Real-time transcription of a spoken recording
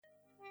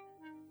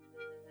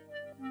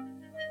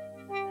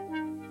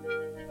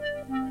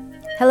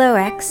Hello,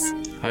 X.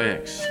 Hi,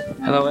 X.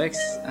 Hello, X.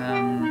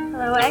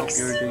 Hello, I X.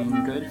 hope you're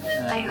doing good.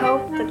 I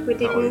hope that we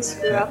didn't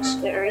screw up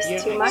the Earth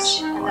too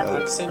much and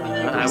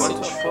that I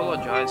want to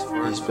apologize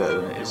for He's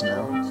better than his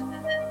now.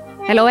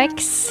 Hello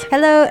X.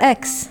 Hello,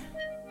 X.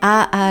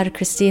 Jeg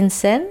Kristin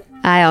Sen.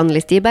 Jeg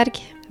Anneli Stiberg.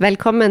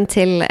 Velkommen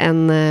til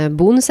en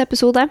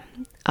bonusepisode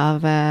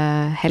av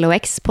Hello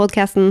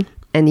X-podcasten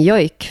En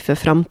joik for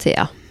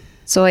framtida.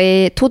 Så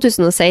i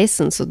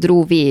 2016 så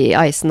dro vi i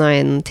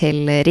Ice9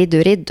 til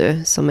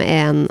Riddu, som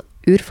en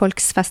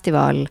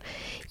urfolksfestival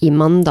i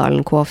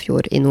Mandalen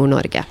Kåfjord i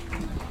Nord-Norge.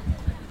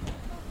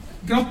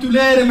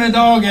 Gratulerer med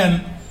dagen,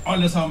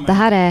 alle sammen!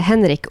 Dette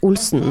Henrik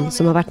Olsen,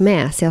 som har vært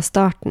med siden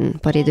starten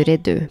på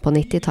Riddu på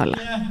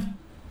 90-tallet.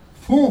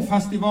 Få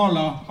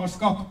festivaler har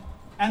skapt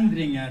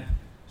endringer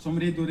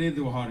som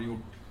Riddu har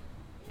gjort.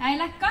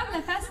 Jeg lekk alle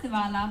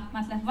festivaler,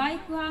 men slett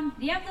vaikuhan,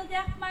 rievdot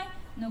jäkmai,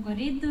 nogo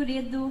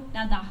Riddu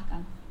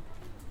ladakkan.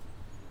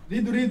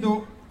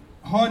 Riddu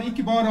har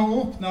ikke bare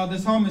åpnet det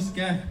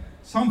samiske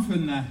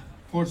samfunnet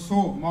for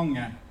så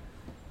mange,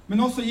 men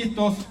også gitt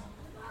oss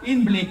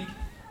innblikk,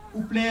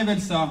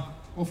 opplevelser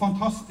og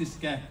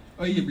fantastiske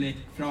øyeblikk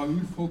fra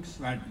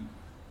urfolksverden.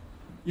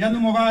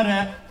 Gjennom å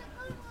være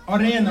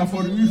arena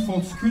for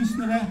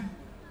urfolkskunstnere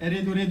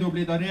Riddu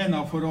blitt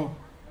arena for å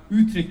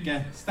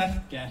uttrykke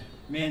sterke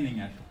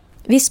meninger.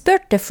 Vi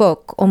spurte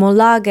folk om å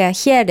lage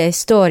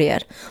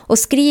kjedehistorier og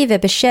skrive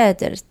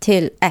beskjeder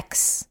til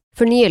X.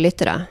 For nye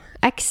lyttere,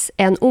 X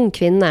en ung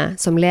kvinne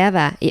som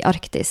lever i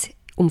Arktis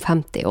om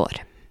 50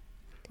 år.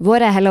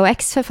 Våre Hello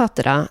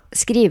X-forfattere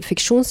skriver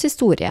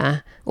fiksjonshistorie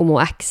om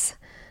X,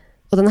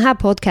 og denne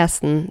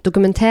podcasten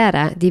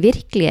dokumenterer de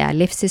virkelige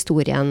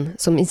livshistoriene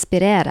som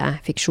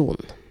inspirerer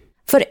fiksjonen.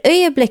 For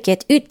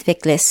øyeblikket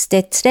utvikles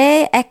det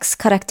 3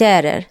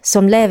 X-karakterer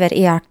som lever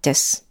i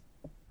Arktis.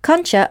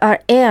 Kanskje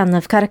en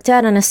av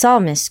karakterene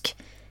samisk,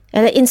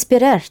 eller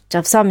inspirert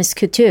av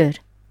samisk kultur.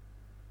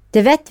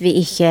 Det vet vi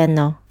ikke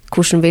ennå.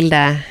 Hvordan vil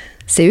det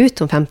se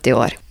ut om 50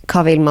 år?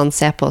 Hva vil man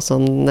se på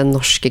som den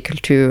norske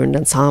kulturen,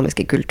 den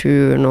samiske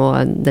kulturen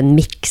og den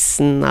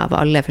miksen av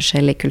alle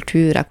forskjellige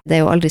kulturer?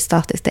 Det jo aldri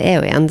statisk, det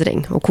jo i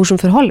endring. Og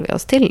hvordan forholder vi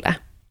oss til det?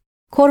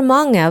 Hvor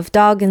mange av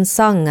dagens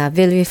sanger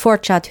vil vi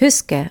fortsatt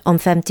huske om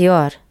 50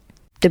 år?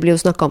 Det blir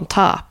jo snakket om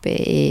tap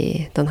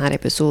i denne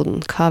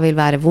episoden. Hva vil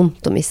være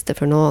vondt å miste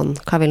for noen?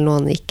 Hva vil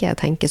noen ikke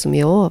tenke så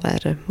mye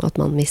over at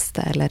man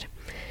mister? Eller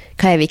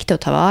hva viktig å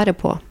ta vare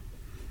på?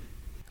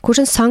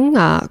 Hvordan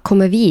sanger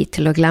kommer vi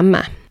til å glemme?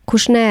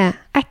 Hvordan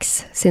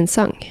X sin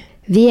sang?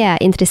 Vi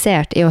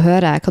interessert i å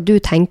høre hva du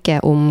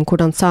tenker om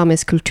hvordan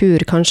samisk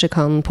kultur kanskje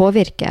kan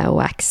påvirke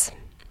X.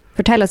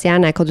 Fortell oss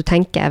gjerne hva du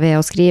tenker ved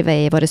å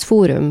skrive i vårt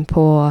forum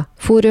på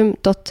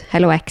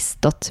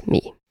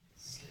forum.hellox.me.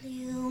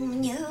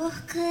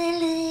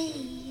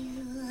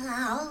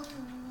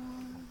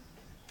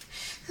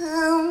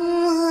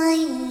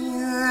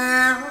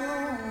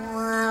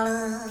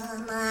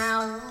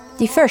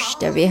 De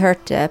første vi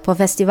hørte på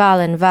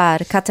festivalen var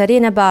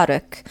Katarina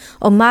Baruk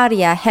og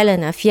Maria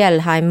Helena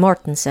Fjellheim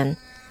Mortensen,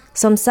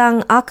 som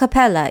sang a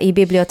cappella i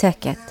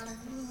biblioteket.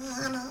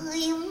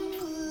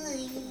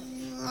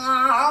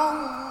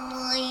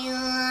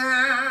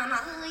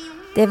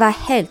 Det var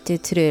helt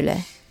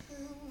utrolig.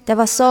 Det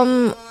var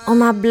som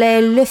om jeg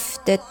ble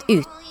løftet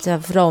ut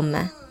av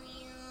rommet.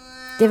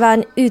 Det var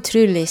en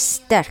utrolig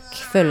sterk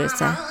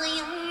følelse.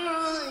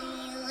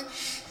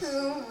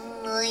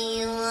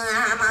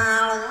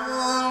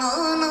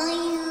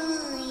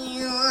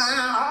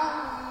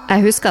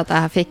 Jeg husker at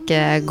jeg fikk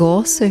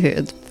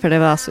gåsehud, for det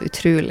var så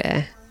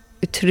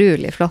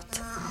utrolig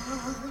flott.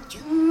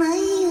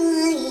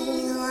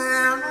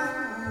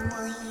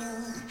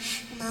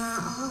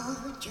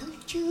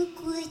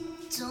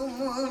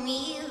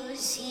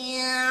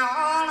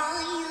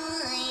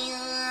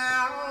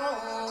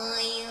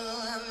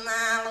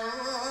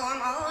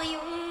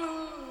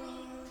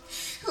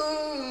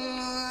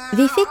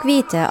 Vi fikk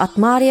vite at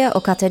Maria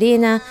og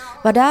Katarina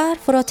var der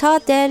for å ta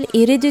del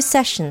i Riddu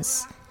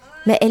Sessions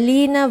med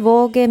Elina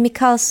Våge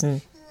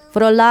Michaelsen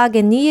for å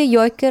lage nye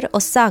joiker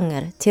og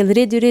sanger til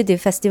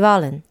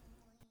Riddu-festivalen.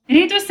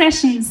 Riddu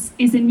Sessions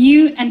is a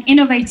new and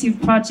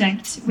innovative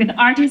project with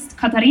artists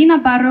Katarina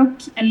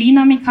Baruk,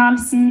 Elina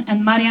Michaelsen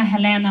and Maria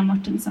Helena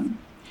Mortensen.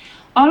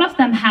 All of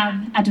them have,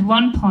 at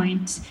one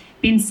point,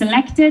 been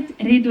selected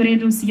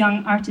Riddu's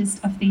Young Artist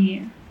of the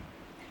Year.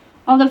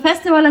 All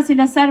festivaler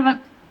sillä serva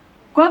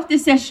kohti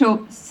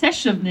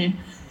sessioni.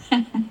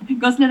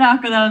 Koska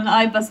raakadan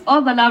aipas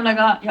oda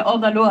lavlaga ja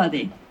oda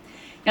luodi.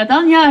 Ja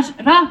dan järs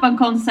raapan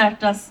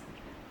konsertas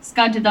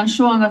skadidan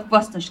sjuangat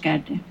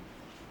vastaskärdi.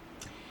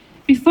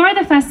 Before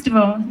the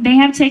festival, they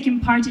have taken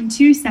part in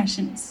 2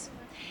 sessions,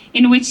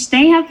 in which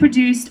they have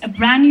produced a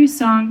brand new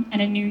song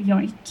and a new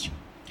joik.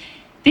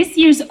 This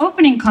year's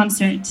opening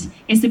concert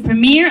is the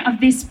premiere of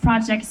this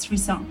project's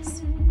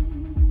results.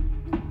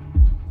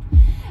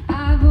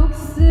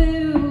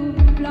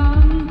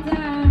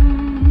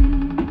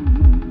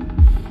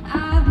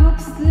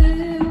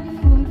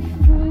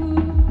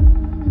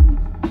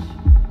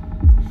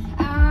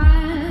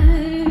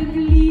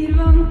 Blir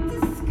vant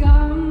til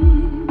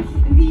skam.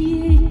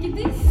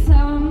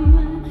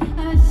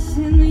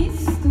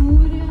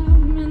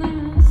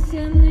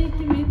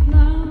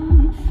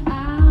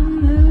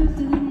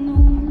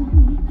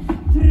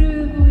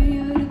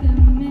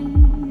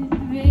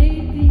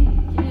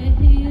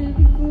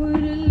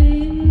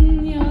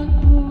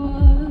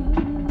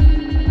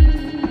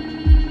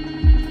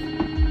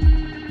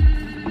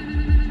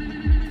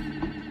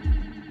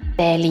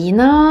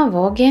 Elina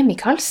Våge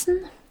Mikalsen.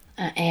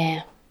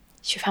 Jeg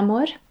 25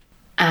 år.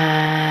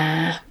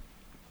 Jeg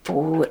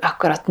bor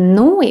akkurat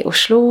nå i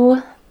Oslo.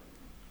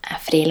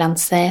 Jeg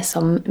frilanser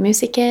som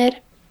musiker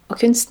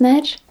og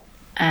kunstner.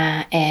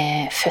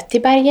 Jeg født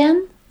i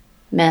Bergen,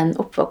 men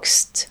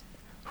oppvokst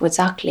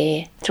hovedsakelig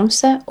i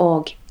Tromsø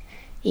og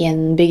i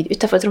en bygd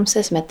utenfor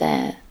Tromsø som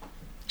heter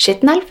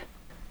Skittenelv.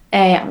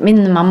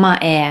 Min mamma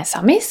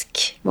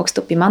samisk,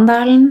 vokste opp i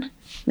Mandalen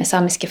med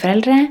samiske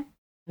foreldre.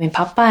 Min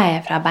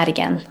pappa fra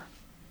Bergen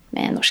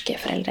med norske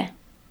foreldre.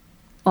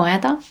 Og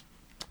jeg da,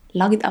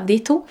 lagd av de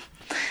to.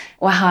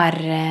 Og jeg har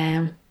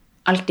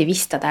alltid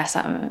visst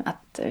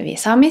at vi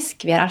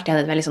samisk. Vi har alltid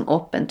hatt et veldig sånn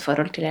åpent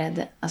forhold til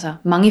det. Altså,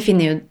 mange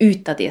finner jo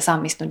ut at de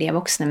samisk når de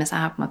voksne, mens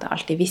jeg har på en måte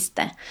alltid visst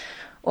det.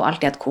 Og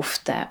alltid hatt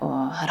kofte og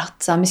har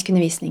hatt samisk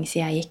undervisning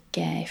siden jeg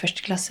gikk i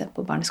første klasse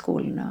på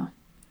barneskolen.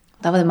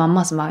 Og da var det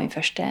mamma som var min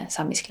første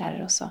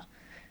samisklærer også.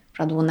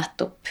 For da hadde hun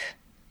nettopp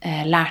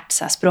lært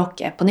seg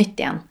språket på nytt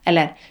igjen,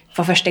 eller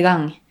for første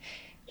gang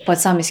på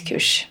et samisk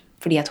kurs,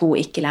 fordi at hun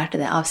ikke lærte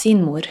det av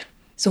sin mor.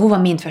 Så hun var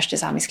min første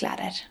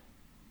samisklærer.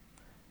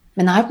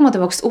 Men jeg har på en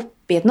måte vokst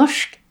opp i et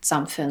norsk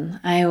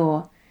samfunn. Jeg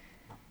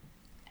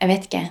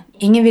vet ikke,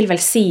 ingen vil vel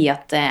si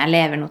at jeg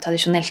lever noe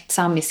tradisjonelt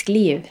samisk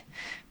liv,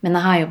 men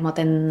jeg har jo på en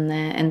måte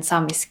en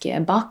samisk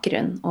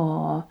bakgrunn,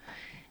 og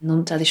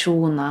noen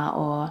tradisjoner,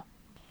 og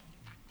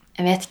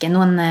jeg vet ikke,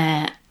 noen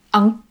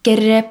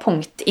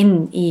ankerpunkt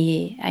inn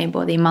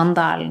både i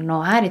Mandalen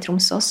og her i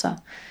Tromsø også,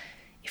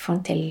 i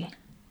forhold til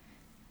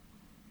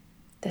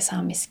det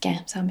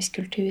samisk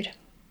kultur.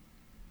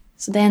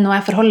 Så det noe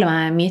jeg forholder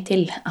meg mye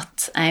til,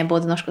 at jeg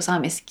både norsk og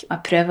samisk, og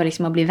jeg prøver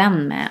liksom å bli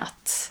venn med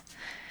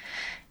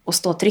å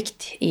stå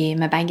trygt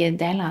med begge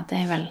deler.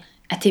 Det vel,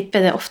 jeg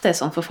tipper det ofte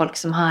sånn for folk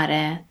som har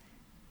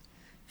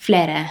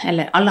flere,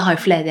 eller alle har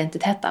jo flere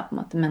identiteter på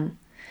en måte, men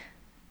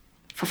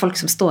for folk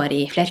som står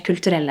i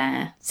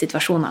flerkulturelle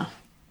situasjoner,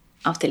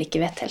 av og til ikke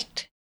vet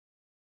helt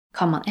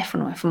hva man for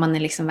noe, for man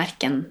liksom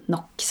hverken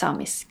nok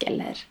samisk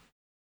eller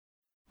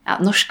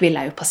norsk vil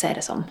jeg jo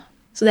passere som,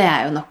 så det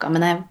jo noe,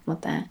 men jeg på en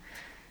måte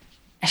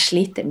jeg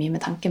sliter mye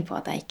med tanken på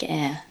at jeg ikke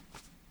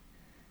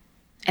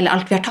eller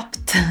alt vi har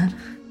tapt.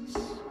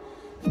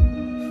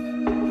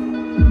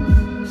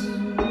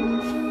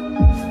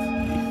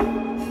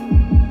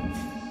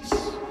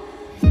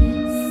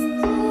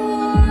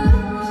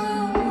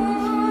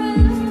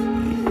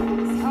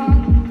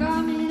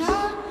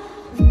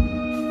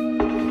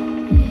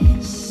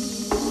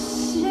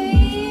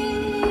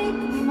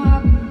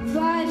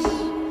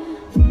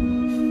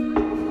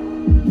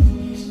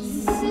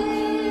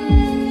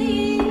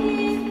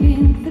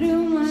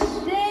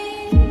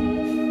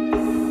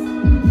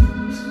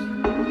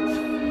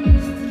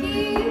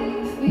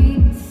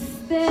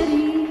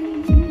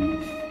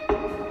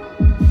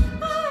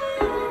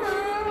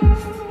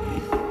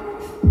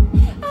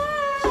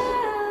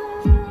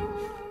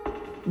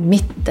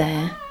 Mitt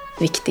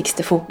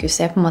viktigste fokus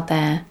på en måte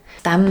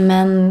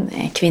stemmen,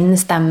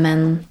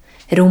 kvinnestemmen,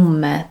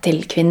 rommet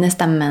til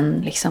kvinnestemmen,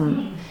 liksom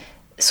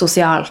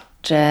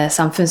sosialt,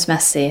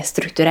 samfunnsmessig,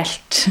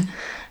 strukturelt,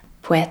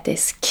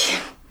 poetisk,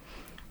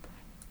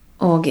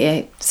 og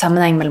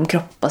sammenheng mellom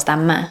kropp og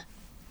stemme.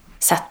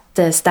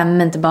 Sette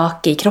stemmen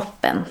tilbake i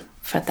kroppen,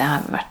 for at det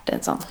har vært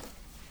en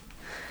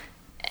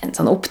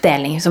sånn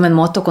oppdeling, som en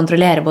måte å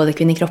kontrollere både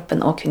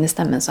kvinnekroppen og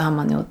kvinnestemmen, så har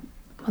man jo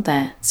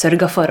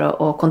sørget for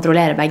å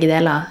kontrollere begge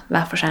deler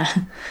hver for seg.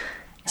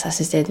 Så jeg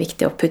synes det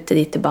viktig å putte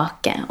de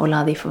tilbake og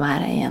la de få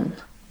være igjen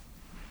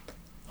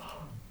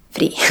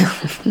fri.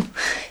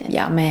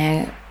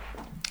 Med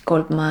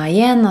Golma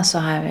igjen, og så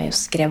har jeg jo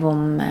skrevet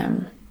om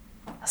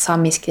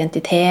samisk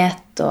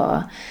identitet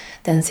og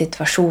den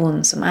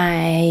situasjonen som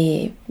jeg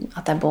i,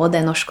 at jeg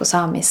både norsk og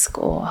samisk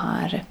og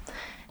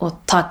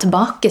tar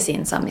tilbake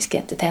sin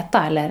samiske identitet,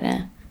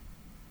 eller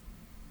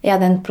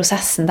den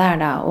prosessen der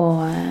da,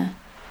 og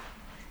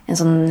en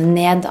sånn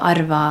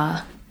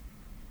nedarva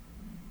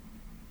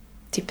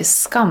type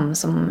skam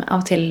som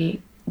av og til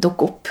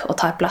dukker opp og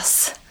tar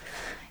plass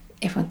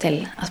i forhold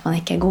til at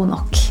man ikke god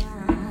nok.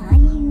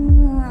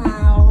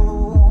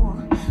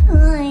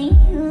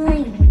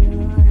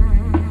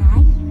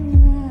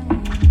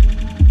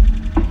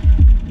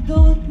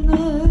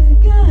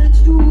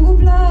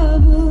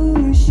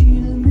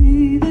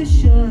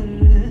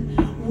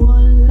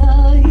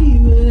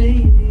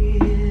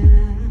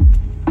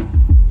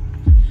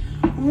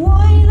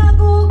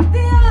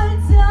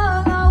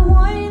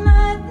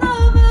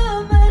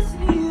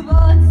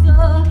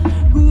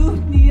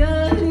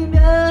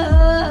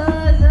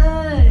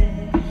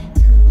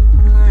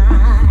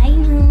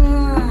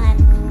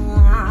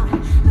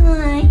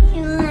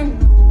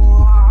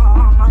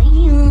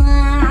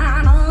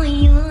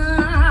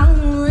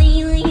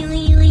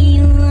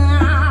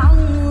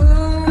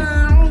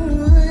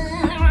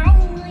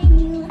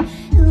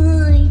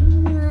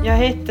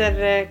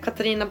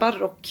 Katarina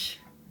Barrock,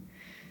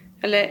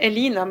 eller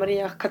Elina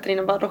Maria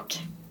Katarina Barrock,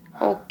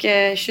 och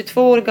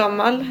 22 år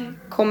gammal,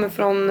 kommer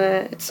från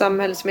ett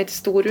samhälle som heter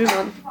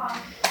Storuman,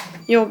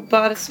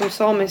 jobbar som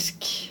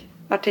samisk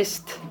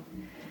artist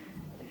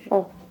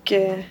och och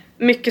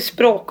mycket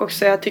språk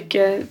också. Jag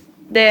tycker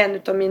det är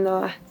en av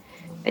mina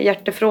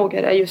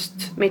hjärtefrågor är just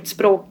mitt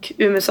språk,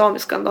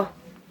 umesamiskan då.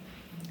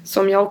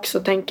 Som jag också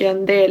tänker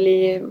en del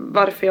i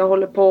varför jag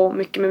håller på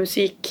mycket med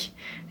musik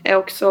är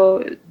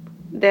också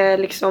det är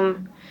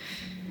liksom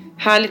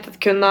härligt att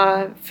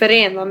kunna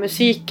förena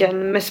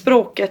musiken med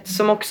språket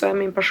som också är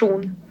min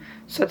passion.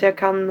 Så att jag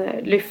kan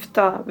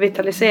lyfta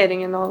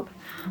vitaliseringen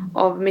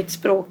av mitt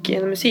språk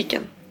genom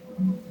musiken.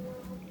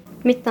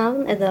 Mitt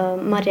navn er da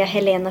Maria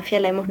Helena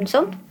Fjellheim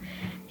Mortensson.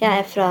 Jeg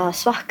er fra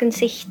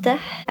Svakkensikte,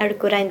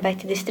 Elg- og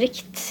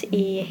reinbeitedistrikt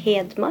i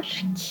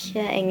Hedmark,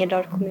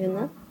 Engerdal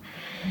kommune.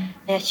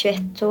 Jeg er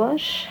 21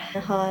 år.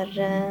 Jeg har,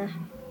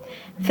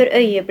 for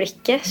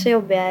øyeblikket så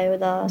jobber jeg jo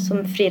da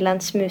som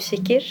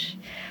freelance-musiker,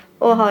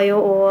 og har jo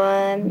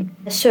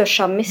også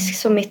sørsamisk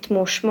som mitt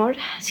morsmål.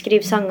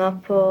 Skriver sanger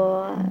på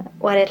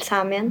ORL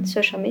Samien,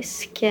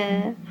 sørsamisk,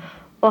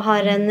 og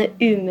har en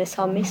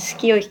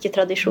umesamisk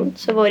joiketradisjon.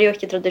 Så vår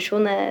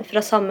joiketradisjon er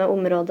fra samme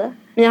område.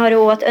 Men jeg har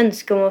jo også et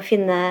ønske om å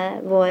finne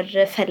vår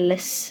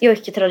felles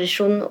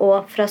joiketradisjon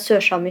og fra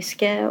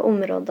sørsamiske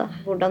områder.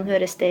 Hvordan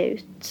høres det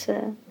ut?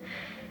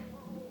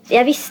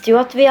 Jeg visste jo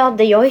at vi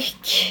hadde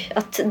joik,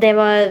 at det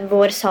var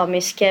vår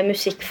samiske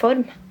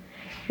musikkform.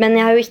 Men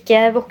jeg har jo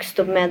ikke vokst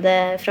opp med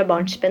det fra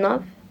barnsben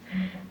av.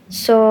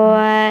 Så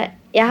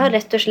jeg har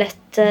rett og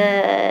slett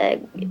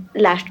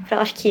lært fra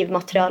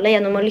arkivmaterialet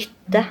gjennom å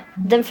lytte.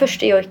 Den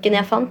første joiken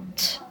jeg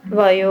fant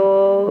var jo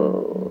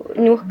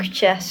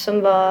norsk-En,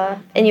 som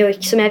var en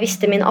joik som jeg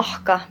visste min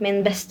akka,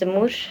 min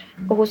bestemor.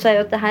 Og hun sa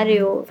jo at det her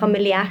er jo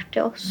familiært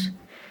til oss.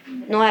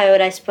 Nå har jeg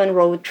jo reist på en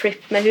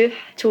roadtrip med hun,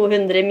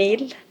 200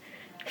 mil,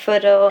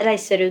 for å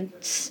reise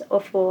rundt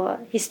og få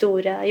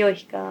historie,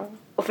 joika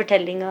og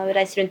fortellinger,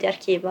 reise rundt i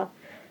arkivet,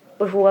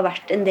 hvor hun har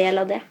vært en del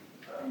av det.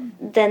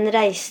 Den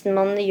reisen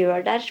man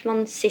gjør der,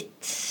 man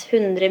sitter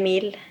 100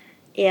 mil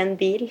i en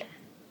bil,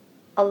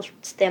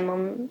 alt det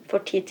man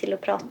får tid til å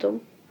prate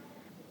om.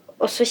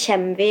 Og så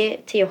kommer vi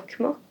til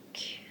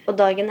Jokkmokk, og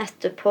dagen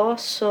etterpå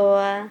så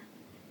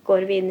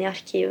går vi inn i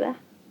arkivet.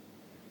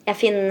 Jeg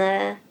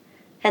finner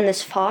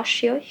hennes fars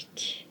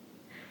joik.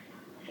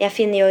 Jeg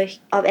finner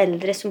joik av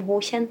eldre som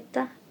hun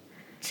kjente.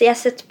 Så jeg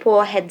setter på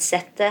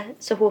headsetet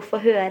så hun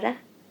får høre.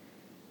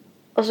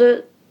 Og så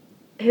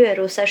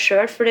hører hun seg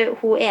selv, for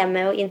hun er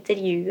med å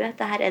intervjue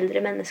det her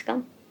eldre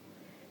menneskene.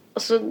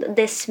 Og så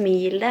det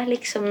smilet,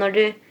 liksom, når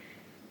du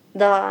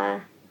da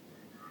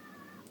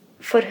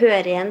får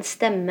høre igjen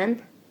stemmen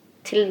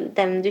til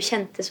dem du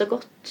kjente så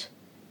godt,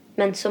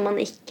 men som man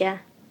ikke,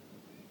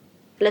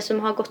 eller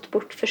som har gått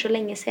bort for så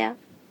lenge siden.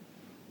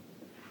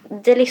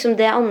 Det liksom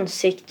det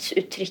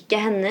ansiktsuttrykket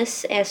hennes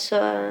er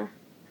så,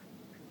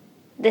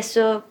 det er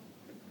så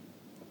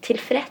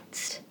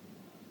tilfreds.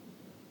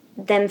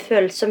 Den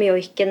følelsen som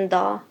joiken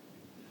da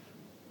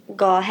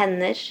ga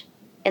henne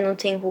er noen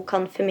ting hun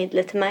kan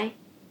formidle til meg,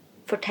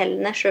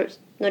 fortelle henne selv,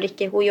 når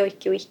ikke hun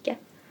joiker jo ikke.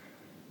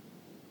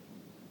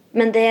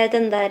 Men det er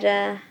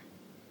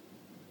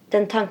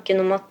den tanken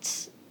om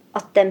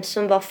at dem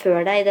som var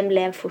før deg, de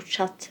lever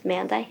fortsatt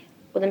med deg,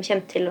 og de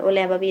kommer til å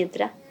leve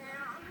videre.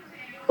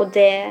 Og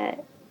det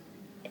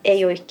er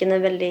joiken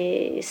et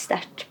veldig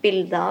sterkt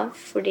bilde av,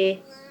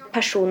 fordi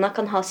personer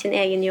kan ha sin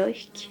egen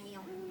joik,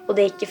 og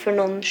det er ikke for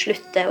noen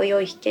slutte å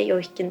joike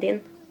joiken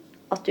din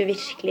at du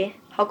virkelig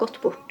har gått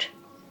bort.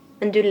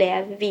 Men du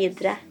lever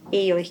videre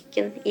i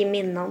joiken, i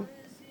minnene.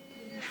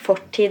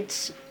 Fortid,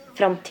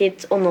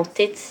 framtid og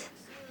nåtid.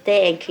 Det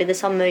er egentlig det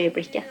samme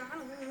øyeblikket.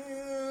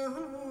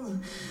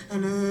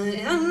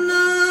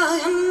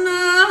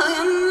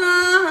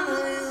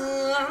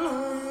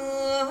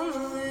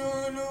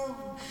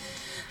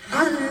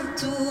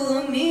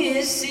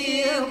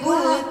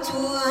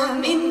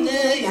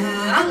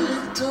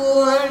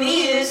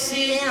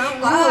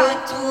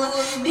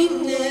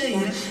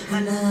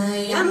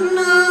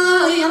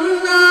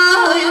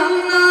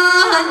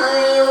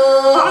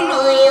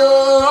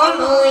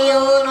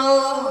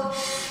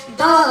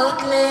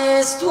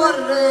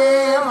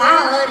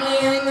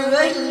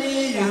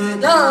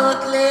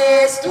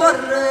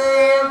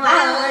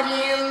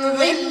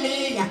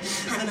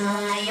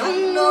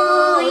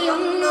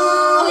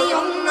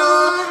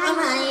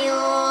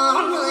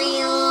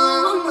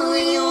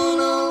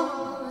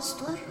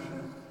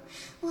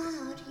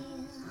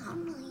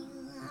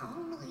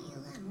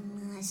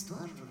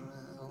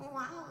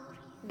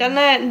 Den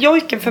här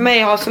joiken för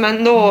mig har som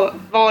ändå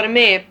varit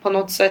med på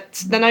något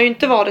sätt. Den har ju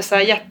inte varit så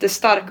här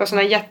jättestark och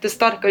såna här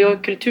jättestarka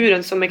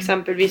joikkulturen som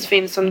exempelvis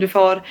finns om du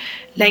får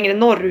längre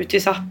norrut i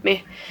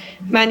Sápmi.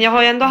 Men jag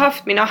har ju ändå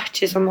haft min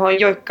archi som har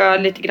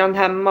joikat lite grann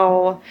hemma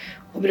och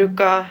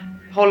brukar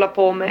hålla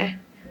på med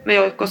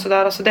joik och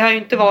sådär. Alltså det har ju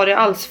inte varit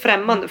alls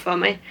främmande för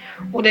mig.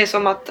 Och det är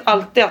som att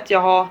alltid att jag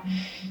har...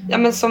 Ja,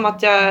 men som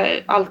att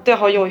jag alltid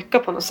har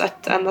joikat på något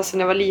sätt ända sedan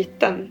jag var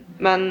liten.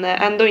 Men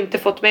ändå inte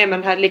fått med mig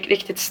den här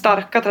riktigt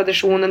starka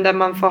traditionen där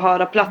man får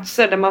höra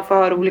platser, där man får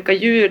höra olika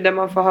djur, där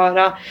man får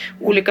höra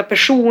olika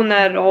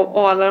personer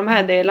och alla de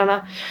här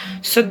delarna.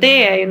 Så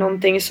det är ju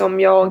någonting som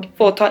jag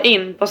får ta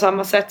in på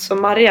samma sätt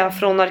som Maria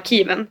från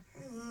arkiven.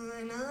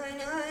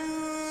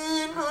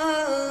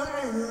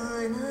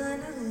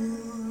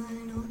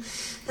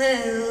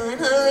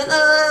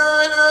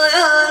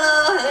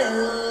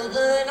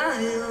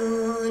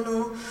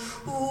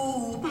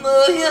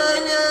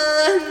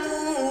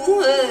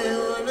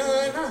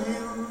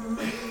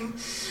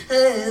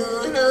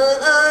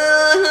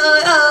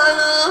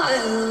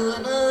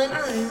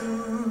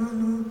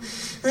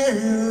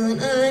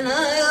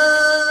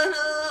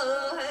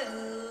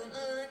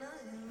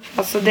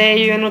 Alltså det är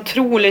ju en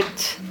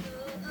otroligt,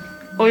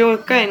 och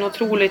jojka är en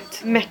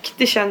otroligt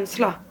mäktig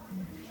känsla.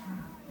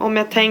 Om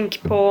jag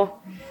tänker på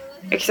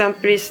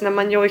exempelvis när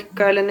man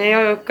jojkar, eller när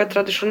jag jojkar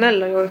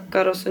traditionella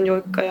jojkar, och sen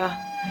jojkar jag,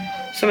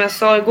 som jag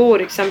sa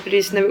igår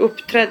exempelvis när vi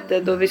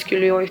uppträdde då vi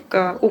skulle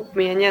jojka upp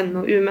med igen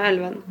och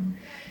Umeälven.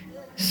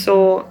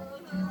 Så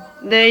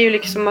det är ju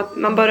liksom att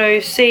man börjar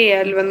ju se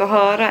älven och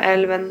höra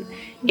älven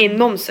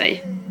inom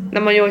sig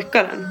när man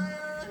jojkar den.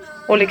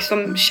 Och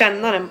liksom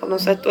känna den på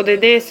något sätt. Och det är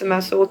det som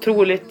är så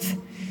otroligt.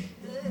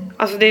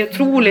 Alltså det är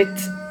otroligt.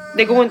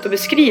 Det går inte att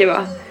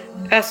beskriva.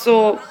 Det är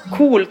så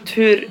coolt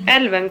hur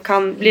älven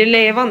kan bli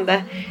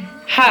levande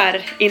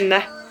här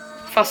inne.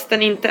 Fast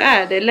den inte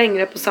är det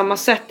längre på samma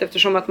sätt.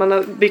 Eftersom att man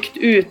har byggt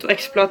ut och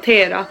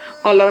exploaterat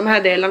alla de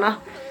här delarna.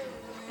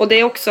 Och det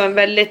är också en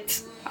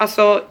väldigt.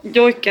 Alltså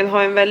jojken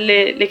har en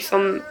väldigt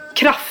liksom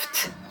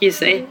kraft i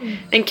sig.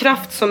 En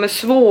kraft som är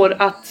svår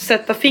att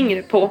sätta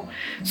fingret på.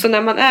 Så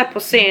när man är på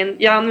scen,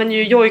 jag använder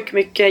ju jojk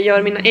mycket,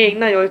 gör mina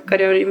egna jojkar,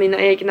 gör mina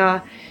egna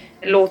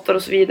låtar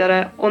och så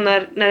vidare. Och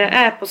när jag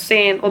är på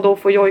scen och då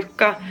får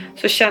jojka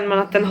så känner man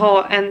att den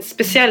har en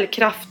speciell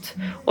kraft.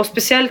 Och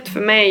speciellt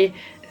för mig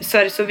så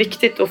är det så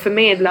viktigt att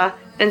förmedla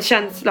en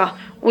känsla.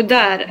 Och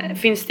där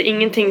finns det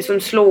ingenting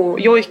som slår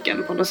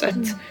jojken på något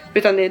sätt.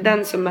 Utan det är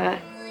den som är.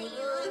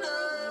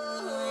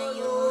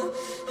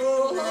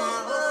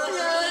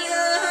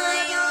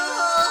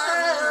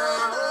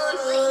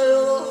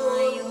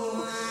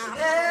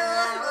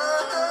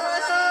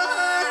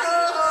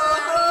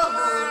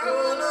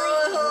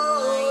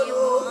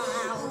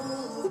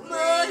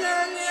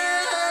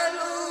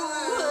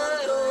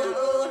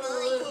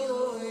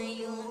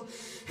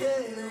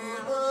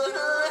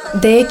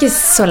 Det är inte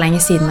så länge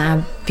siden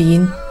jag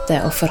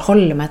begynte att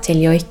förhålla mig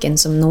till jojken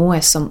som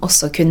något som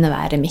också kunde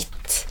vara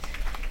mitt.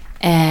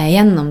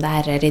 Genom det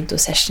här Riddo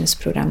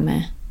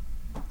Sessions-programmet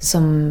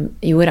som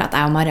gjorde att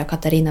jag och Maria och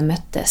Katarina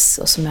möttes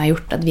och som har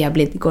gjort att vi har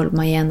blivit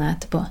golvmajena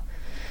etterpå.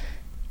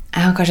 Jag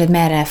har kanske ett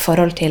mer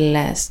förhåll till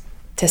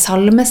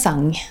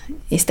salmesang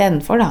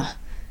istället för då.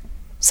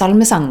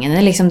 Salmesangen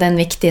är liksom den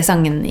viktiga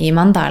sangen i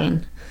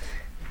Mandalen.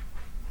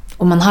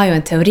 Och man har ju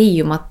en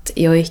teori om att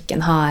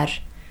jojken har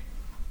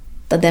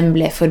da den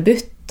blev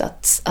forbudt,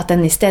 at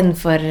den I stedet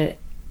for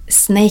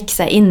sneik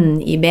seg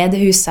inn I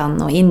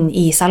bedehusene og inn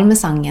I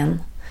salmesangen,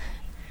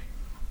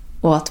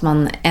 og at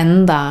man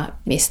enda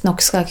visst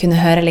nok skal kunne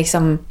høre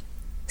liksom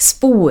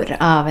spor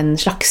av en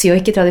slags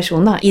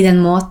joiketradisjon da, I den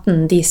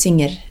måten de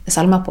synger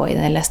salmer på I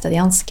det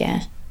læstadianske.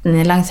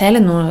 Langs hele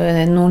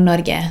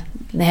Nord-Norge,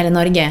 hele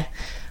Norge,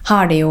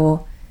 har de jo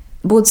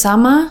bodd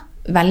sammen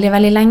veldig,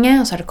 veldig lenge,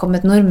 og så har det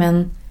kommet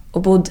nordmenn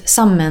og bodd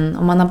sammen,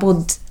 og man har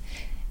bodd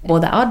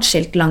både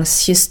adskilt langs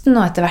kysten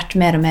og etter hvert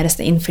mer og mer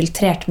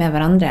infiltrert med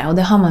hverandre. Og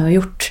det har man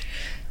jo gjort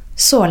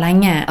så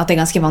lenge at det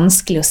ganske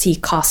vanskelig å si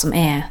hva som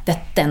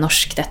dette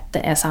norsk,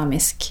 dette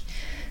samisk.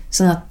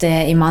 Sånn at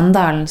I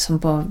Mandalen, som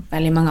på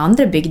veldig mange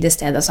andre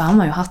bygdesteder, så har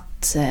man jo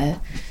hatt, jeg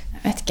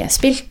vet ikke,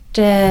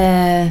 spilt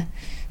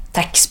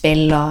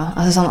tekstspill og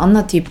altså sånn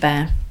annen type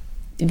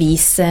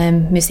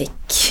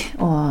visemusikk.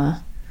 Og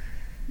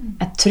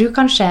jeg tror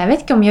kanskje, jeg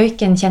vet ikke om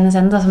joiken kjennes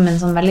enda som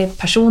en sånn veldig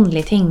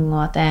personlig ting,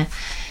 og at det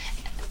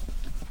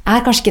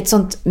kanskje ikke et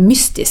sånt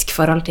mystisk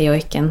forhold til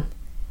joiken,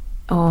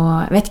 og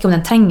jeg vet ikke om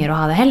den trenger å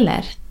ha det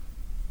heller.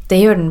 Det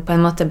gjør den på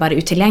en måte bare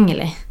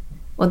utilgjengelig,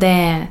 og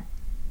det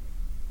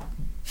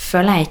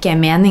føler jeg ikke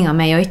meningen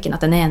med joiken,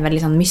 at den en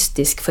veldig sånn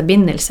mystisk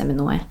forbindelse med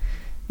noe,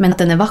 men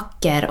at den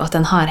vakker, og at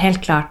den har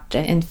helt klart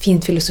en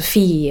fin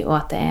filosofi, og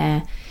at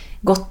det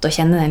godt å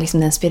kjenne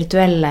liksom den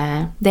spirituelle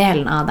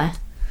delen av det.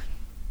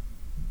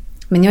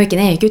 Men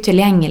joiken jo ikke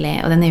utilgjengelig,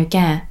 og den jo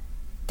ikke,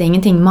 det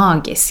ingenting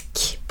magisk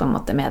på en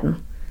måte med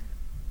den.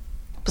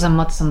 På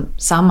samme måte som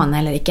samene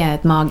heller ikke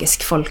et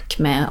magisk folk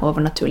med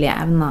overnaturlige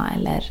evner,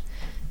 eller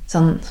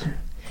sånn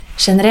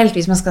generelt,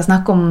 hvis man skal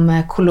snakke om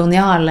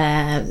koloniale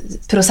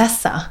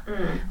prosesser,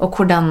 og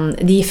hvordan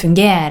de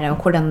fungerer,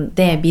 og hvordan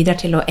det bidrar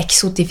til å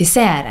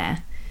eksotifisere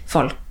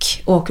folk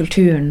og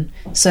kulturen,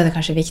 så det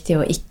kanskje viktig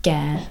å ikke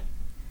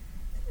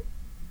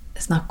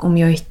snakke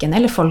om joiken,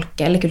 eller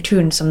folket, eller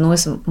kulturen som noe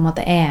som på en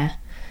måte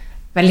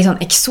veldig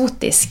sånn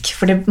eksotisk,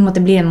 for det på en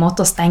måte blir en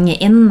måte å stenge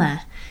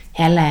inne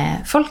hele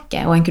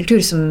folket, og en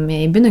kultur som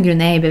I bunn og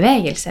grunn I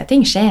bevegelse.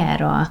 Ting skjer,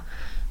 og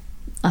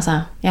altså,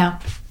 ja,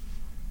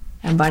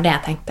 det bare det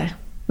jeg tenkte.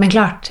 Men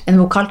klart,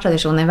 en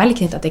vokaltradisjon veldig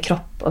knyttet til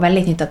kropp, og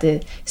veldig knyttet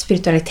til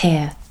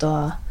spiritualitet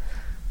og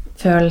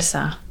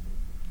følelser.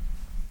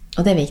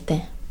 Og det viktig.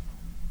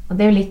 Og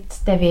det jo litt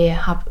det vi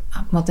har på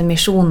en måte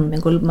misjonen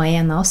med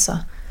Golbmajena også.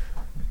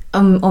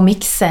 Å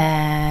mikse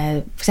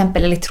for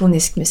eksempel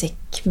elektronisk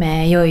musikk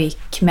med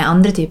joik, med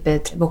andre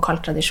typer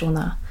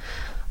vokaltradisjoner,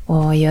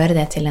 og gjøre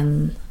det til en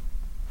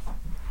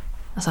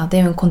Altså, det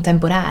er jo en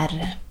kontemporær.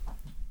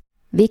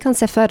 Vi kan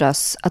se for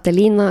oss at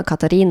Elina,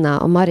 Katarina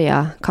og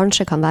Maria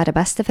kanskje kan være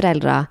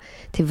besteforeldre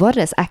til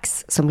våres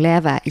eks som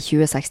lever i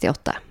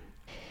 2068.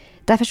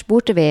 Derfor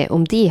spurte vi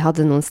om de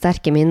hadde noen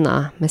sterke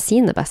minner med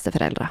sine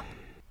besteforeldre.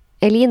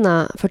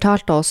 Elina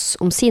fortalte oss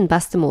om sin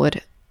bestemor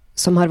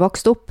som har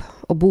vokst opp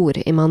og bor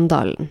i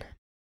Mandalen.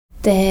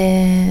 Da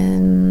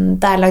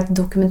jeg lagde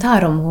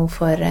dokumentar om henne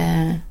for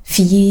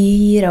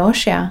 4 år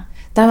siden,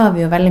 da var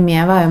vi jo veldig mye,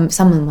 jeg var jo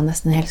sammen med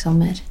nesten en hel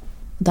sommer.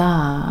 Da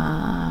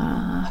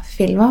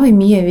var vi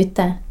mye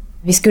ute.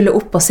 Vi skulle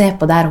opp og se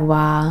på der hun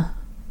var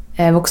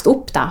vokst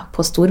opp da,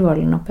 på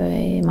Storvollen oppe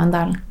i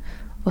Mandalen.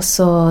 Og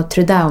så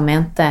trodde jeg hun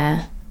mente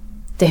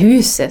det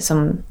huset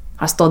som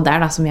har stått der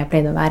da, som vi har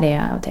pleid å være i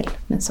av og til,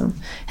 men som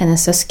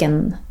hennes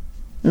søsken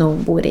nå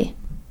bor i.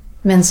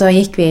 Men så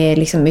gikk vi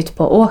liksom ut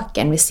på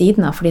åkeren ved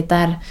siden av, fordi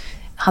der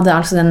hadde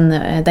altså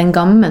den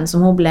gammen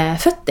som hun ble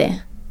født i,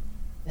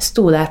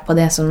 sto der på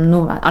det som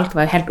nå, alt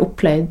var helt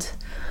oppløyd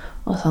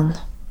og sånn.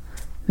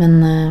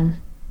 Men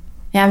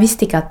jeg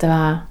visste ikke at det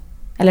var,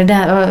 eller det,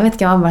 jeg vet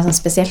ikke, det var bare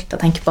sånn spesielt å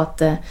tenke på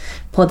at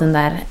på den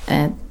der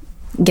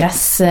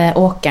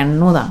gressåkeren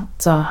nå da,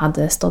 så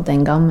hadde stått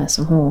en gamme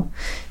som hun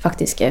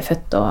faktisk er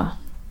født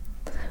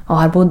og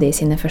har bodd i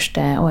sine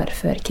første år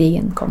før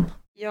krigen kom.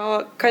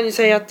 Jag kan ju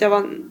säga att jag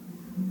var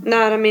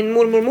nära min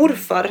mormor och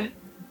morfar.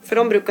 För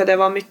de brukade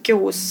vara mycket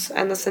hos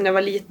ända sedan jag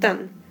var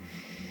liten.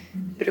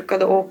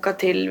 Brukade åka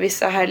till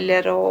vissa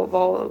helger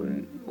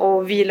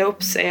och vila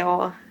upp sig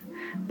och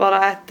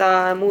bara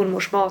äta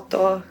mormors mat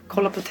och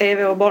kolla på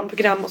tv och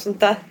barnprogram och sånt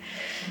där.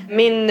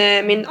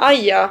 Min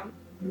Aja,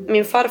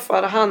 min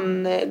farfar,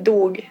 han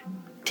dog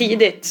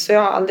tidigt så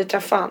jag har aldrig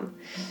träffat han.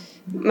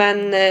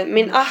 Men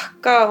min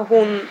Akka,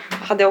 hon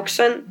hade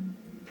också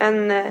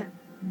en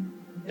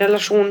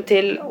relation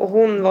till, och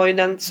hon var ju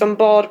den som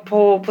bar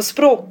på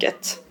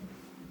språket,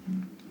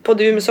 på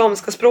det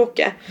umesamiska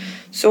språket.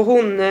 Så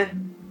hon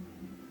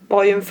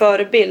var ju en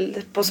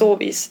förebild på så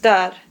vis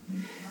där.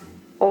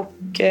 Och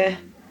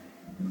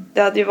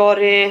det hade ju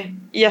varit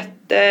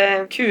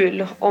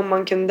jättekul om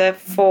man kunde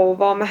få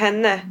vara med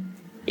henne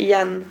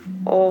igen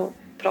och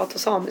prata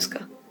samiska.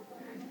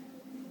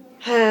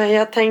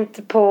 Jag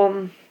tänkte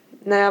på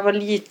när jag var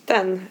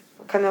liten,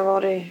 kan jag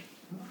vara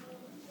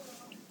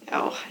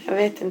jag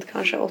vet inte,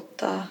 kanske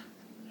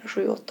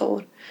 7-8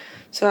 år.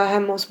 Så jag var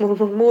hemma hos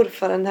mormor och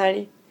morfar en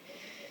helg.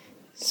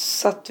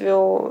 Satt vi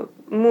och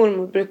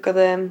mormor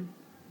brukade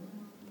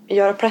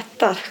göra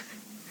plättar.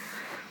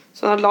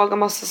 Så hon lagade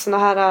massa såna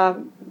här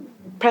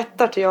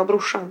plättar till jag och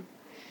brorsan.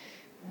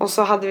 Och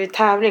så hade vi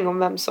tävling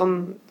om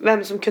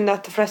vem som kunde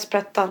äta flest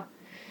plättar.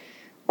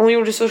 Och hon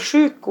gjorde så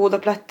sjukt goda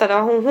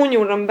plättar. Hon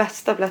gjorde de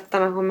bästa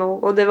plättarna, kommer jag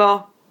ihåg. Och det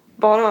var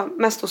bara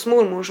mest hos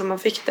mormor som man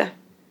fick det.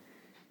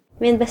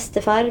 Min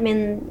bestefar,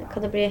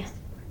 kan det bli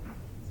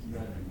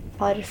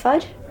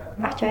farfar?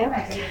 Vet jeg.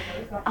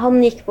 Han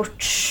gikk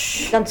bort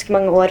ganske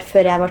mange år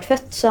før jeg ble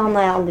født, så han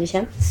har jeg aldri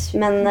kjent.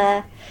 Men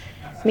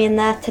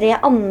mine 3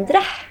 andre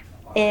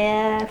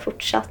er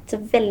fortsatt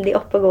veldig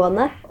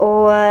oppegående.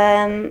 Og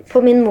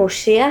på min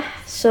mors side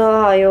så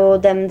har jo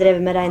de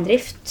drevet med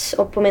reindrift,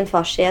 og på min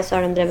fars side så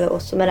har de drevet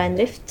også med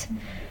reindrift.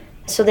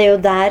 Så det er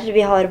jo der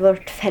vi har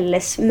vårt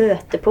felles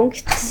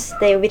møtepunkt.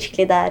 Det er jo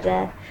virkelig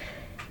der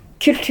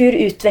kultur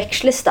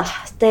utveksles da.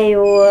 Det er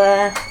jo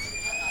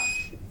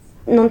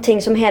noen ting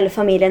som hele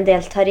familien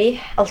deltar i.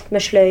 Alt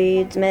med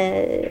sløyd,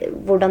 med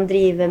hvordan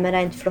drive med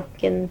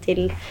reinflokken,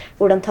 til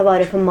hvordan ta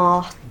vare på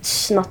mat,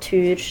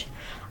 natur.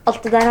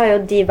 Alt det der har jo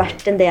de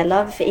vært en del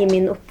av i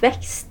min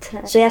oppvekst.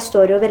 Så jeg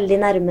står jo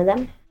veldig nærme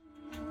dem.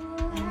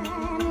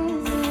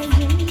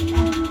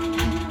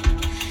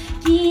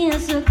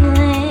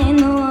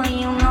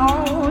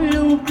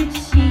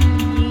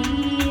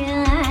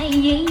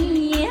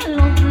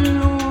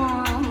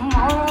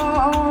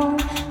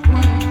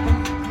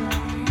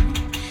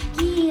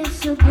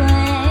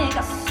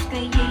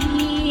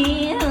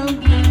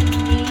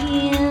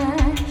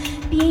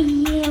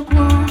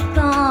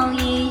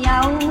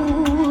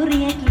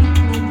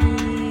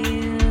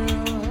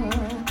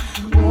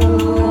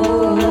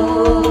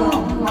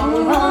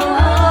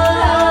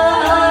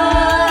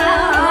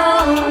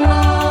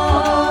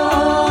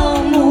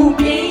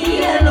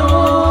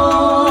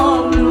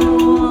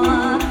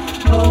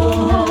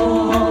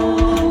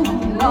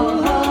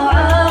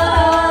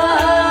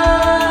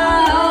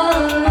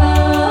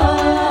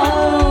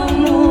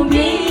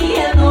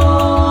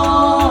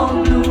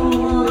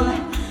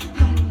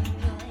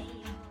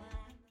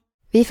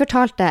 Vi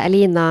fortalte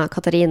Elina,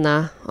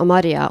 Katarina og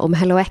Maria om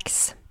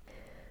HelloX,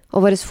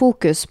 og vårt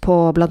fokus på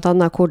blant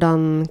annet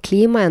hvordan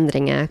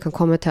klimaendringer kan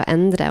komme til å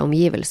endre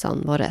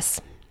omgivelsene våre.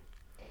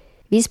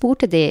 Vi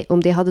spurte de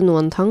om de hadde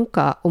noen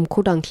tanker om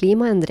hvordan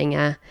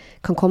klimaendringer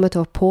kan komme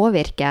til å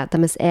påvirke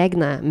deres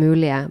egne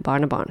mulige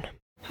barnebarn.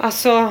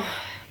 Alltså,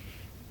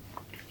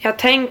 jag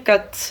tänker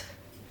att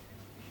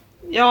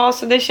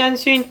alltså det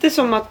känns ju inte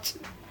som att,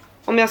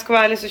 om jag ska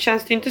vara ärlig, så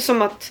känns det inte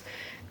som att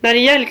när det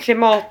gäller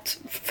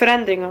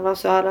klimatförändringarna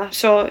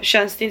så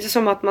känns det inte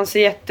som att man ser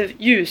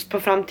jätteljust på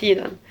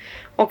framtiden.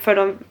 Och för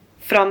de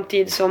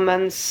framtid som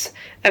ens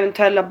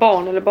eventuella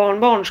barn eller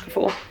barnbarn ska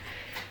få.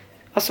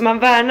 Alltså man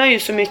värnar ju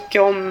så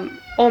mycket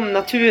om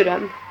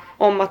naturen,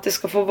 om att det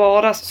ska få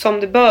vara som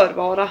det bör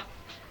vara.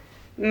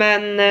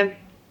 Men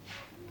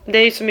det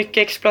är ju så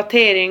mycket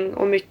exploatering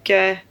och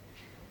mycket,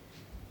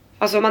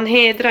 alltså man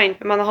hedrar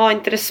inte, man har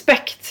inte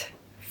respekt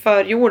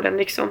för jorden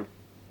liksom.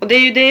 Och det är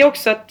ju det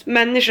också att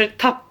människor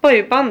tappar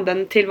ju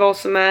banden till vad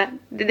som är,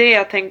 det är det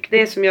jag tänker,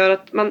 det som gör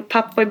att man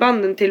tappar ju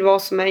banden till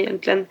vad som är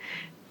egentligen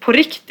på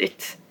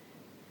riktigt.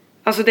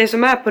 Alltså det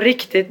som är på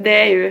riktigt,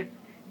 det är ju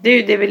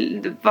det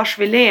vars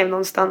vi lever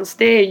någonstans.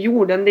 Det är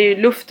jorden, det är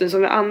ju luften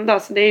som vi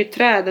andas, det är ju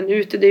träden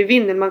ute, det är ju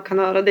vinden man kan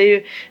höra, det är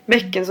ju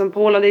bäcken som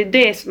pålar, det är ju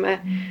det som är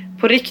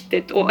på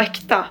riktigt och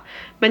äkta.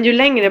 Men ju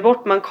längre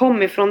bort man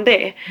kommer ifrån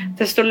det,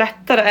 desto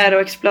lättare är det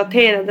att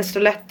exploatera, desto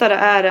lättare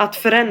är det att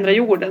förändra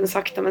jorden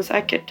sakta men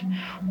säkert.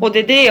 Och det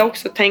är det jag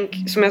också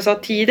tänker, som jag sa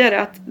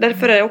tidigare, att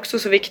därför är det också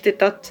så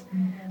viktigt att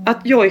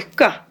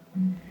joika.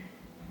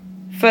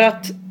 För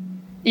att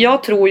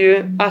jag tror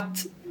ju att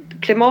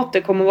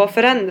klimatet kommer att vara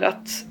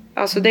förändrat.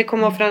 Alltså det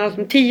kommer att vara förändrat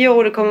om 10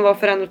 år, det kommer att vara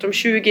förändrat om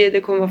 20,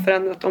 det kommer att vara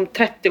förändrat om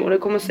 30 år. Det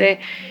kommer att se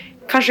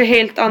kanske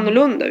helt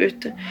annorlunda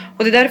ut.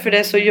 Och det är därför det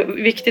är så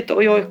viktigt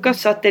att jojka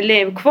så att det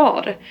lever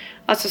kvar.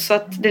 Alltså så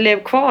att det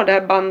lever kvar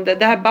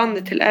det här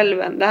bandet till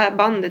älven, det här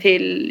bandet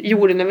till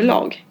jorden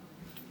överlag.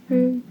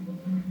 Mm.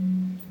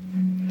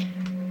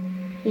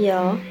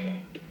 Ja.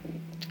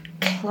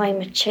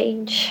 Climate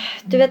change.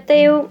 Du vet, det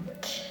är ju...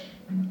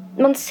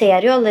 Man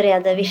ser ju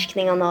allerede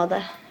virkningene av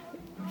det.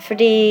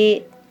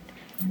 Fordi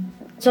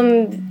som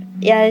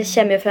jeg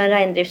kommer jo fra en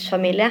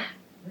reindriftsfamilie,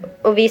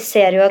 og vi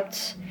ser jo at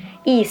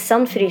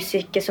isene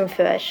fryser ikke som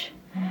før.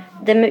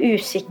 Det med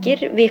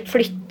usikker, vi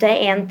flytter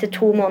 1 til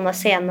 2 måneder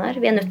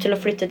senere, vi er nødt til å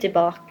flytte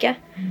tilbake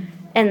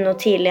enda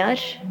tidligere.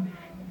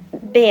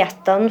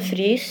 Betene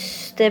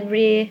frys, det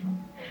blir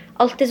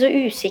alltid så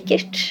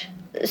usikkert.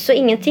 Så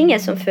ingenting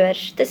er som før.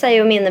 Det sier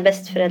jo mine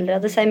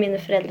besteforeldre, det sier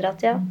mine foreldre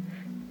at ja.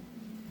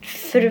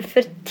 For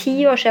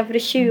 10 år siden, for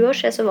 20 år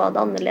siden så var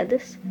det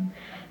annerledes.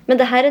 Men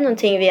det her er noen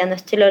ting vi er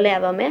nødt til å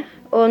leve med,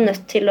 og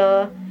nødt til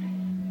å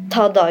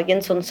ta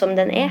dagen sånn som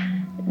den er.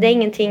 Det er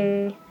ingenting...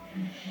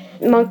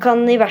 Man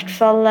kan i hvert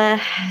fall...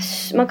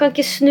 Man kan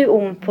ikke snu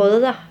om på det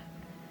da,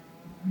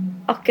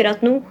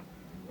 akkurat nå.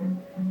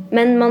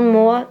 Men man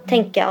må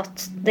tenke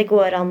at det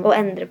går an å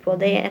endre på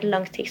det i et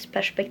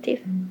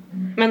langtidsperspektiv.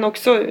 Men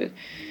også,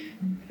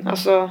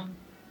 altså,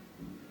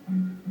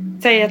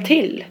 säga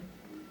till.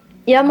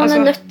 Ja, man er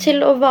nødt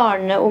til å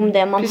varne om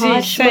det man har.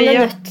 Man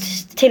er nødt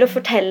til å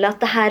fortelle at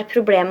det her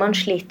problemene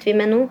sliter vi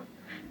med nå.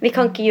 Vi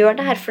kan ikke gjøre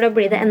det her, for da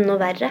blir det enda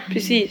verre.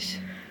 Precis.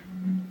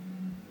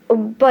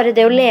 Og bare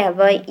det å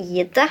leve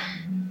i det,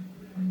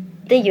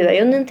 det gjør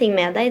jo noen ting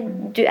med deg.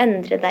 Du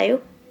endrer deg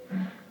jo.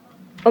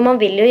 Og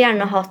man vil jo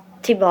gjerne ha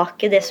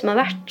tilbake det som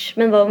har vært,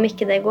 men hva om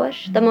ikke det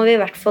går? Da må vi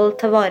i hvert fall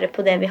ta vare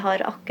på det vi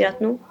har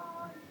akkurat nå.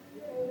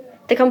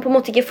 Det kan på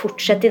en måte ikke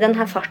fortsette i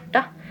denne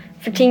farta.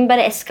 For ting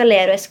bare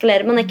eskalerer og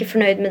eskalerer. Man er ikke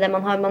fornøyd med det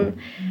man har.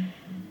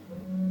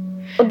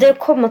 Og det å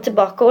komme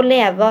tilbake og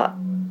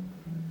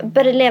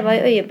bare leve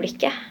i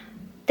øyeblikket.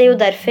 Det er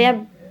jo derfor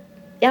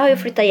jeg har jo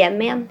flyttet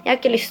hjem igjen. Jeg har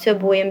ikke lyst til å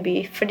bo i en by,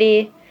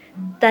 fordi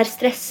der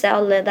stresser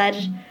alle.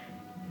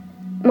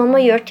 Man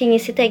må gjøre ting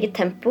i sitt eget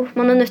tempo.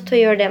 Man er nødt til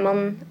å gjøre det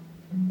man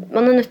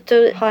er nødt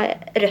til å ha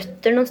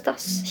røtter noen sted.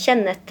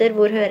 Kjenne etter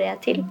hvor hører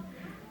jeg til.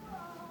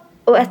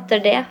 Og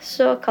etter det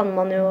så kan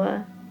man jo...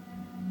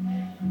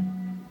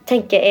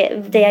 tenke,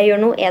 det jeg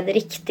gjør nå, er det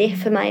riktig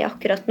for meg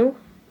akkurat nå?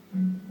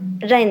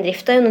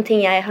 Reindriften er jo noen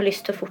ting jeg har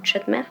lyst til å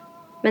fortsette med.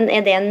 Men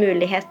er det en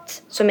mulighet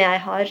som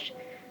jeg har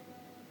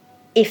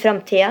i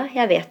framtiden?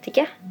 Jeg vet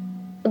ikke.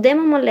 Og det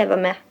må man leve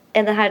med.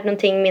 Er det her noen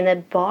ting mine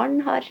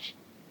barn har?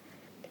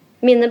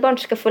 Mine barn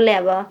skal få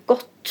leve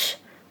godt.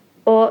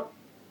 Og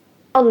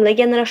alle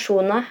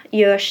generasjoner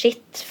gjør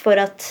sitt for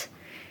at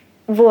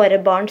våre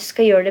barn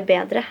skal gjøre det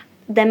bedre.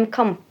 De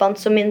kampene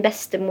som min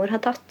bestemor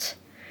har tatt.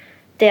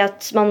 Det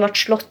at man ble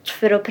slått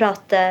for å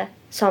prate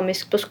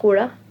samisk på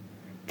skolen.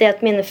 Det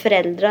at mine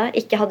foreldre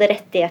ikke hadde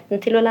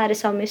rettigheten til å lære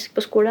samisk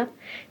på skolen.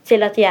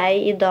 Til at jeg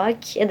i dag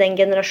er den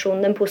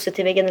generasjonen, den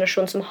positive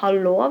generasjonen som har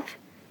lov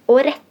og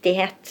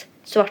rettighet,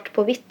 svart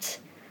på hvitt,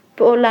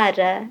 på å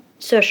lære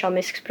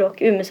sørsamisk språk,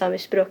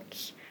 umesamisk språk.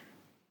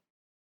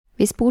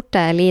 Vi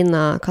spurte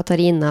Elina,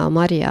 Katarina og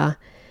Maria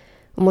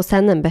om å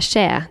sende en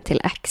beskjed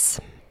til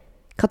X.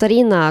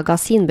 Katarina ga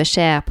sin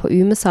beskjed på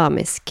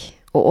umesamisk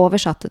og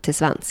oversatte til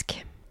svensk.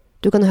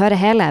 Du kan høre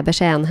hele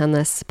beskjeden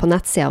hennes på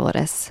nettsida vår,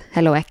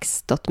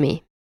 hellox.me.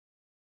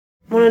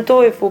 Monen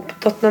toivuu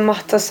totna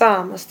mahta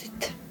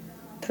saamastit.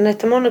 Tän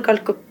että monen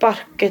kalkku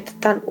parkket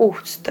tän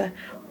uutste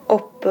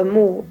oppe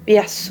muu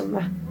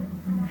viessumme.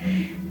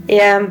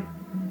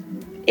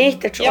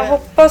 Jag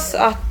hoppas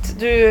att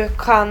du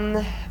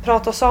kan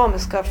prata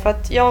samiska för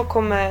att jag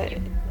kommer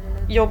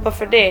jobba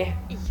för det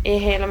i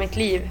hela mitt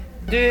liv.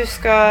 Du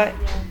ska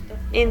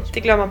inte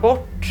glömma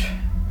bort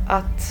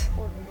att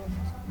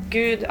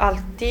Gud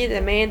alltid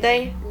är med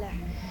dig.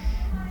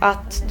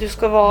 Att du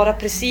ska vara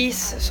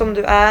precis som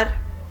du är.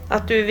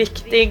 Att du är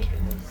viktig.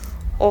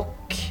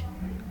 Och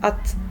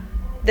att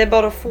det är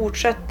bara att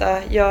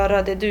fortsätta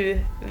göra det du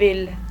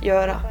vill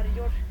göra.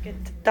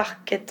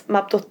 Dacket,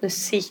 mabdot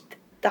musik,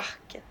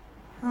 dacket.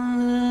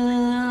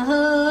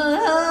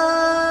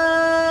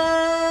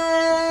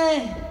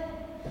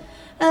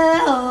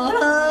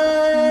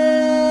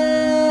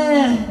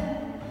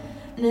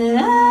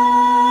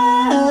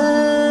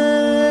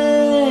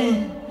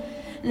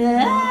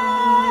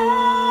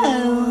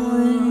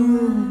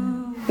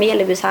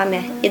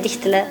 Mielipysäämme ja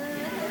dihte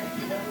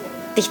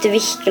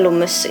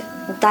vihkelummus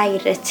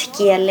deiret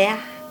kiele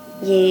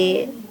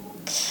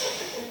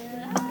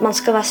at man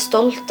skal være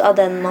stolt av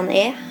den man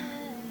er.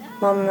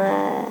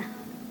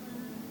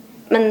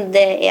 Men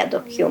det er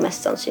dere jo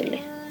mest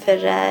sannsynlig. For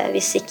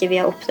hvis ikke vi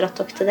har oppdratt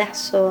dere til det,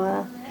 så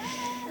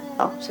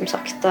ja, som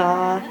sagt, da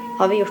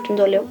har vi gjort en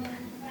dårlig jobb.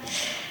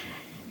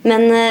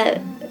 Men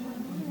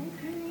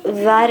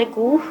vær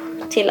god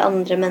til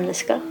andre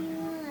mennesker.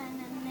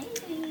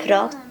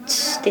 Prat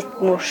ditt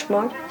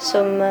morsmål,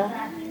 som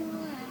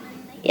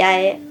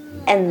jeg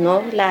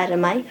ennå lærer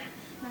meg.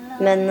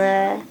 Men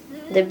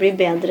det blir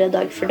bedre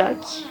dag for dag.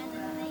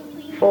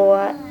 Og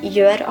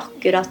gjør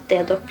akkurat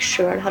det dere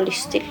selv har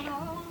lyst til.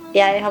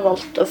 Jeg har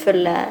valgt å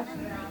følge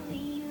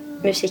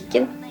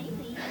musikken.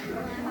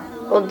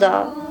 Og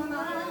da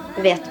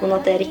vet man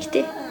at det er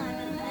riktig.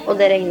 Og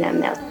det regner jeg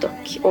med at dere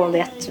også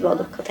vet hva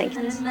dere har tenkt.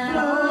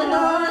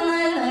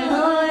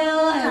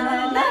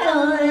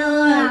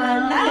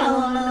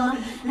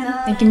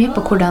 Jeg tenker mye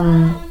på hvordan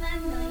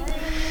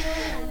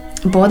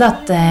både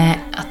at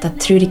jeg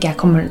tror ikke jeg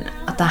kommer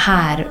at jeg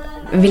her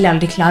vil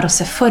aldri klare å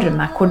se for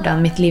meg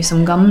hvordan mitt liv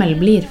som gammel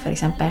blir, for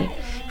eksempel.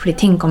 Fordi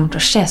ting kommer til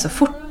å skje så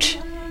fort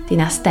de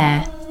neste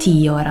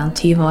 10 årene,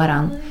 20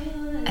 årene.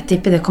 Jeg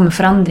tipper det kommer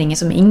forandringer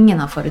som ingen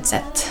har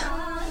forutsett.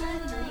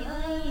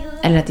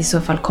 Eller at i så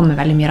fall kommer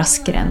veldig mye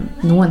raskere enn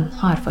noen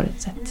har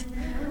forutsett.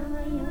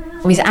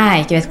 Og hvis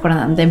jeg ikke vet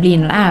hvordan det blir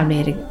når jeg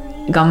blir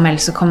gammel,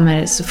 så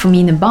for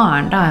mine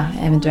barn da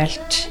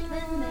eventuelt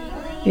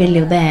vil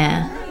jo det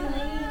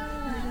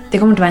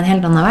kommer til å være en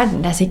helt annen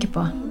verden, det er jeg sikker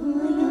på.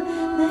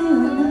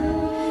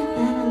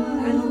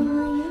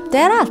 Det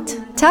er alt.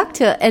 Takk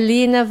til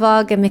Eline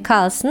Våge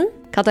Michaelsen,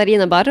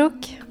 Katarina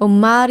Barrok og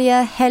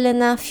Maria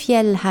Helena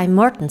Fjellheim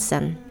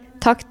Mortensen.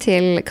 Takk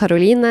til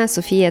Karoline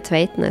Sofie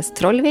Tveitnes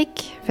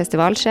Trollvik,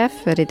 festivalsjef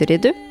for Riddu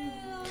Riddu.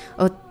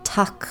 Og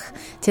takk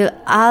til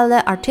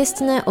alle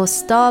artistene og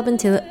staben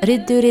til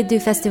Riddu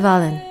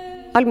Riddu-festivalen.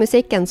 All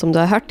musikken som du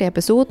har hørt i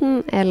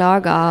episoden er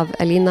laget av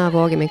Elina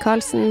Våge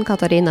Michaelsen,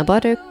 Katarina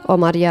Barruk og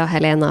Maria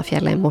Helena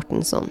Fjellheim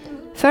Mortensen.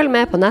 Følg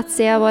med på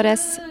nettsida vår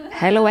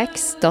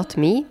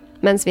hellox.me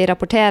mens vi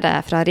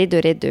rapporterer fra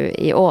Riddu Riddu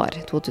i år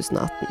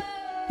 2018.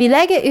 Vi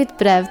legger ut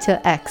brev til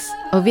X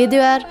og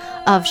videoer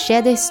av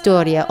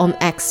skjedehistorie om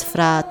X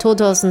fra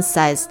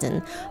 2016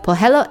 på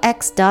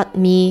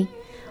hellox.me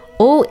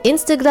og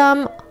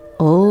Instagram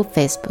og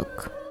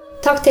Facebook.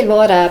 Takk til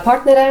våre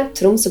partnere,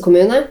 Tromsø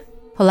kommune,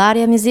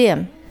 Polaria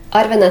Museum,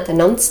 Arven etter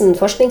Nansen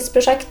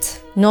forskningsprosjekt,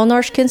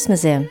 Norsk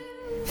Kunstmuseum,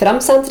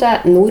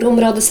 Framsenteret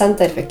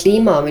Nordområdesenter for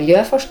klima- og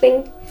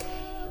miljøforskning,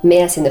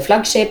 med sine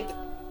flaggskip,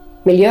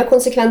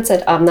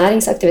 miljøkonsekvenser av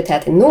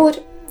næringsaktivitet i nord,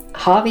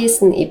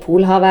 havisen i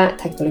Polhavet,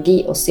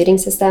 teknologi- og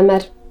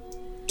styringssystemer,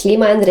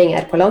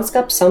 klimaendringer på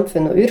landskap,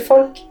 samfunn og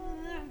urfolk,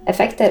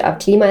 effekter av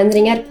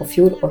klimaendringer på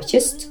fjord og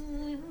kyst,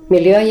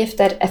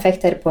 miljøgifter,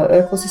 effekter på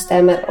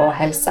økosystemer og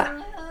helse.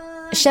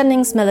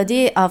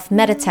 Kjenningsmelodi av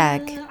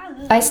Meditag.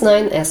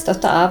 Ice9 er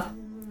støttet av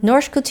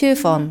Norsk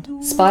Kulturfond,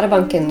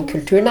 Sparebanken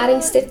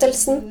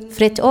Kulturnæringsstiftelsen,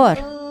 Fritt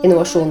År,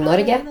 Innovasjon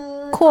Norge,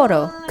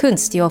 Koro,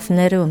 kunst i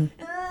offentlig rom.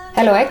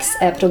 HelloX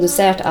er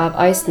produsert av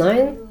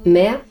Ice9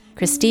 med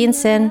Kristin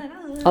Sin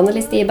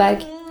Anneli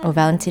Stiberg og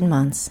Valentin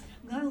Mans.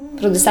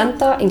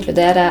 Produsenter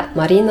inkluderer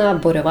Marina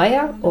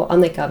Borovaya og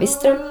Annika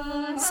Wistrøm.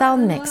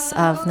 Soundmix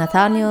av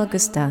Nathaniel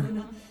Gustav.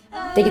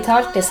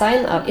 Digitalt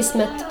design av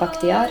Ismet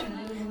Bakhtiar.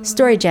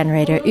 Story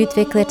Generator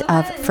utviklet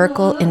av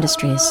Ferkel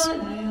Industries.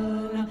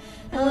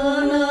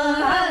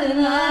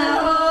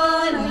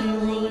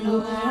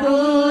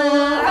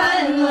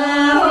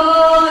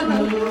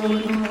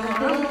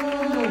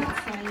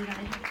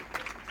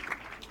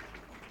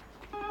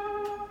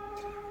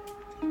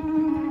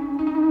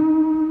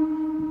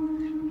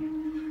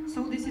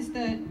 So this is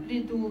the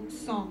Riddu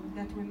song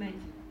that we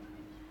made.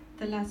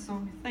 The last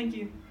song. Thank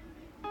you.